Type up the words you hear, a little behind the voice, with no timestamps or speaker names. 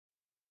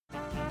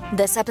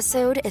This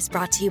episode is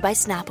brought to you by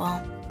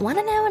Snapple. Want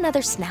to know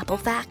another Snapple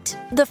fact?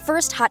 The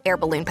first hot air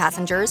balloon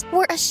passengers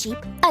were a sheep,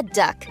 a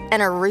duck,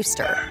 and a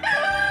rooster.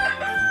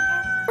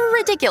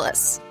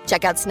 Ridiculous.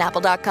 Check out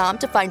Snapple.com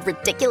to find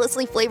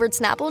ridiculously flavored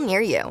Snapple near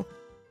you.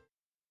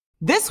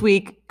 This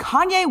week,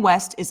 Kanye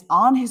West is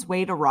on his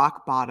way to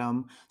rock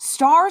bottom.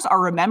 Stars are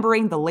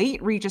remembering the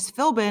late Regis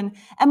Philbin,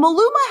 and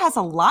Maluma has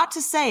a lot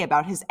to say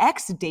about his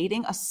ex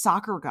dating a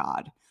soccer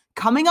god.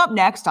 Coming up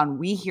next on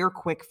We Hear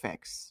Quick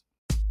Fix.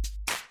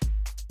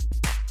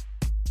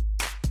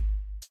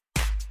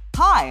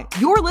 Hi,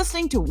 you're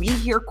listening to We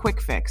Hear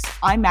Quick Fix.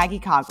 I'm Maggie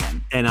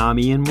Coughlin. And I'm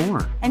Ian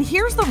Moore. And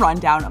here's the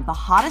rundown of the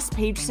hottest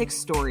Page Six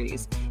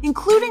stories,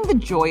 including the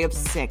Joy of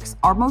Six,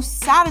 our most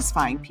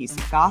satisfying piece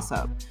of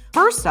gossip.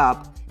 First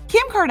up,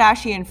 Kim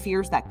Kardashian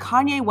fears that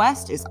Kanye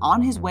West is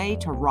on his way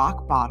to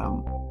rock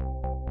bottom.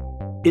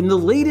 In the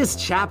latest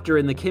chapter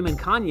in the Kim and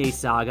Kanye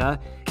saga,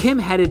 Kim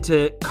headed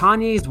to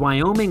Kanye's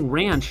Wyoming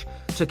ranch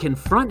to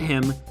confront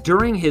him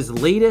during his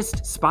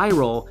latest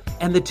spiral,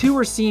 and the two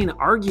are seen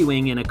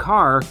arguing in a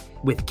car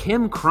with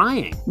Kim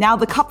crying. Now,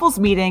 the couple's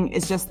meeting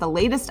is just the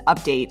latest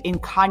update in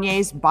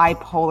Kanye's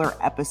bipolar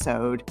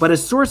episode. But a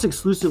source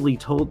exclusively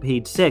told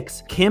Page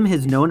Six, Kim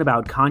has known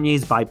about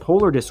Kanye's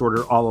bipolar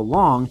disorder all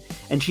along,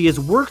 and she has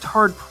worked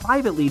hard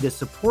privately to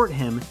support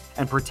him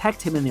and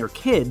protect him and their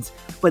kids,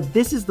 but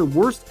this is the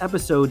worst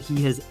episode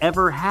he has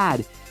ever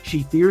had.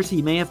 She fears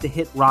he may have to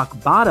hit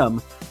rock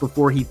bottom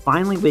before he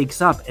finally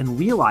wakes up and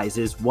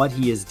realizes what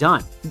he has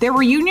done. Their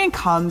reunion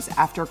comes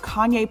after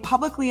Kanye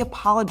publicly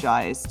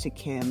apologized to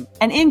Kim,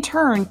 and in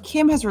turn,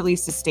 Kim has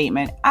released a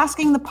statement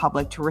asking the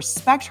public to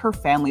respect her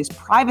family's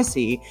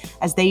privacy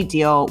as they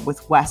deal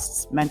with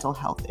West's mental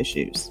health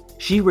issues.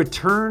 She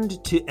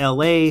returned to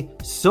LA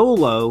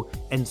solo,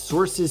 and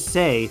sources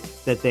say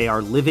that they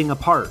are living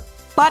apart.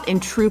 But in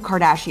true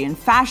Kardashian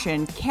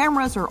fashion,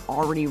 cameras are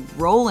already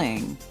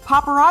rolling.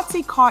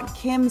 Paparazzi caught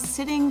Kim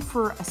sitting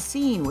for a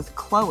scene with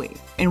Khloe,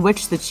 in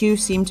which the two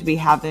seem to be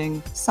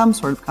having some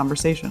sort of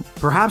conversation.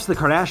 Perhaps the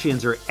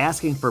Kardashians are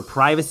asking for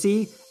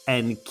privacy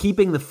and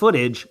keeping the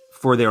footage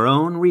for their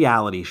own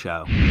reality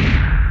show.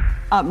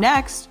 Up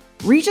next,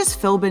 Regis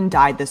Philbin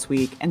died this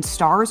week, and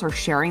stars are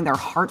sharing their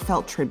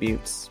heartfelt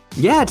tributes.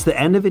 Yeah, it's the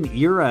end of an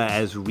era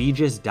as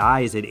Regis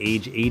dies at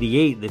age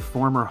 88, the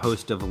former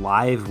host of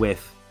Live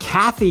with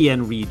Kathy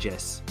and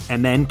Regis,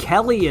 and then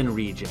Kelly and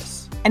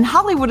Regis. And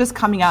Hollywood is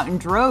coming out in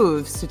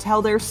droves to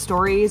tell their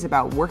stories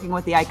about working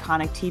with the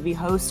iconic TV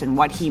host and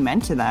what he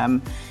meant to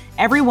them.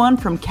 Everyone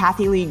from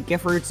Kathy Lee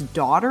Gifford's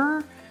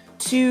daughter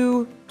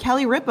to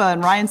Kelly Ripa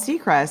and Ryan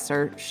Seacrest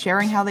are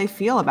sharing how they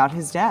feel about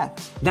his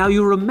death. Now,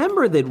 you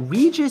remember that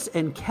Regis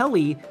and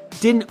Kelly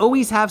didn't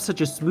always have such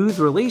a smooth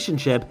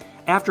relationship.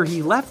 After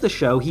he left the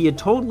show, he had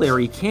told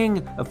Larry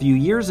King a few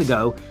years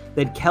ago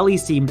that Kelly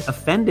seemed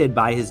offended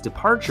by his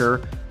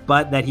departure,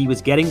 but that he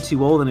was getting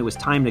too old and it was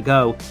time to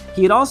go.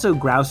 He had also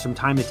groused from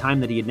time to time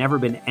that he had never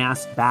been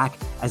asked back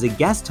as a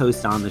guest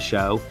host on the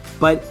show,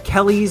 but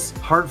Kelly's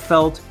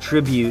heartfelt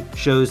tribute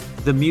shows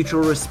the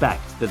mutual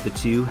respect that the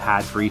two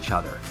had for each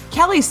other.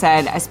 Kelly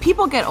said, as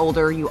people get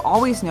older, you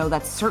always know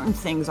that certain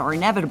things are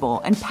inevitable,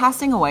 and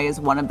passing away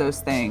is one of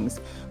those things.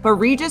 But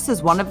Regis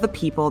is one of the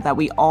people that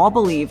we all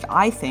believed,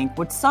 I think,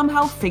 would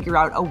somehow figure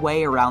out a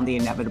way around the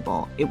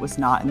inevitable. It was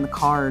not in the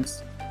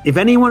cards. If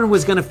anyone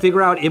was going to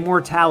figure out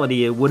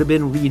immortality, it would have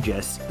been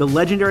Regis. The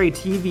legendary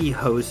TV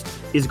host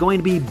is going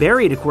to be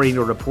buried, according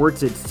to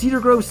reports, at Cedar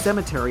Grove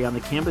Cemetery on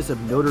the campus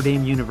of Notre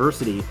Dame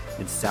University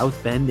in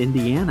South Bend,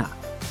 Indiana.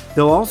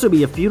 There'll also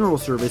be a funeral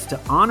service to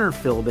honor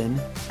Philbin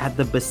at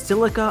the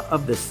Basilica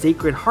of the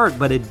Sacred Heart,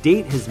 but a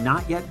date has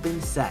not yet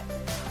been set.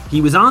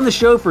 He was on the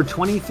show for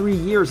 23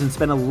 years and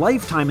spent a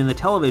lifetime in the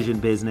television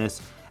business,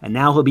 and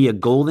now he'll be a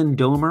Golden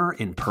Domer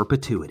in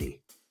perpetuity.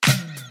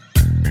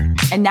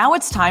 And now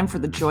it's time for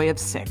the Joy of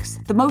Six,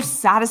 the most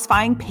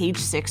satisfying Page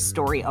Six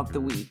story of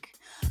the week.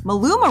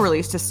 Maluma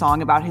released a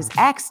song about his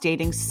ex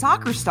dating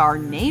soccer star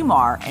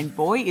Neymar, and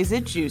boy, is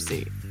it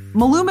juicy.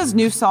 Maluma's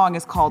new song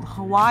is called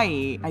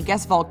Hawaii. I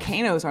guess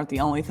volcanoes aren't the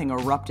only thing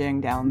erupting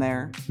down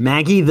there.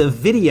 Maggie, the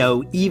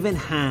video even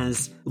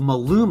has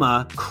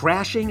Maluma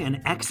crashing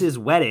an ex's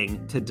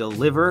wedding to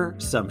deliver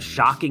some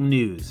shocking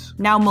news.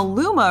 Now,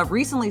 Maluma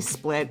recently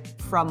split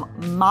from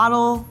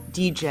model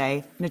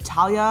DJ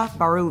Natalia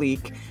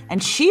Barulik,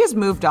 and she has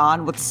moved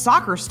on with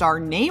soccer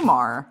star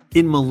Neymar.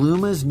 In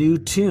Maluma's new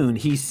tune,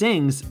 he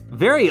sings,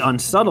 very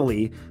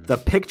unsubtly, the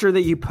picture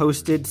that you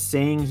posted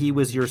saying he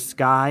was your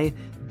sky.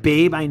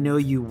 Babe, I know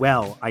you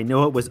well. I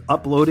know it was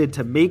uploaded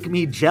to make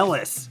me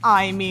jealous.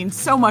 I mean,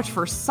 so much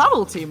for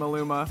subtlety,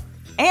 Maluma.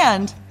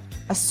 And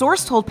a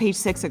source told Page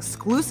Six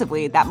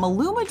exclusively that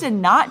Maluma did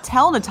not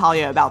tell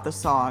Natalia about the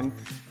song.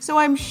 So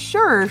I'm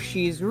sure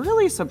she's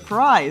really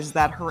surprised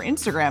that her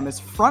Instagram is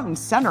front and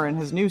center in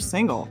his new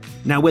single.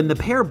 Now, when the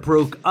pair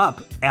broke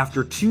up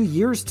after 2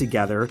 years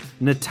together,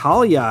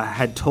 Natalia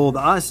had told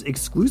us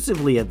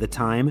exclusively at the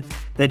time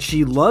that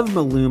she loved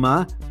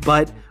Maluma,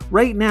 but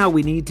Right now,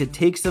 we need to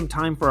take some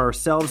time for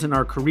ourselves and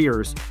our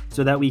careers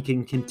so that we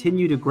can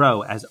continue to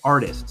grow as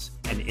artists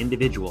and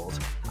individuals.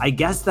 I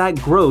guess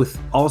that growth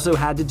also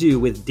had to do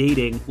with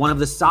dating one of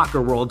the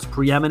soccer world's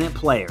preeminent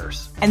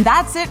players. And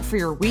that's it for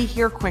your We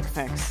Hear Quick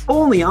Fix.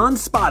 Only on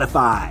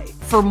Spotify.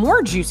 For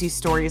more juicy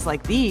stories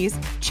like these,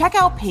 check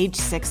out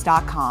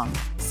page6.com.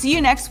 See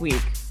you next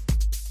week.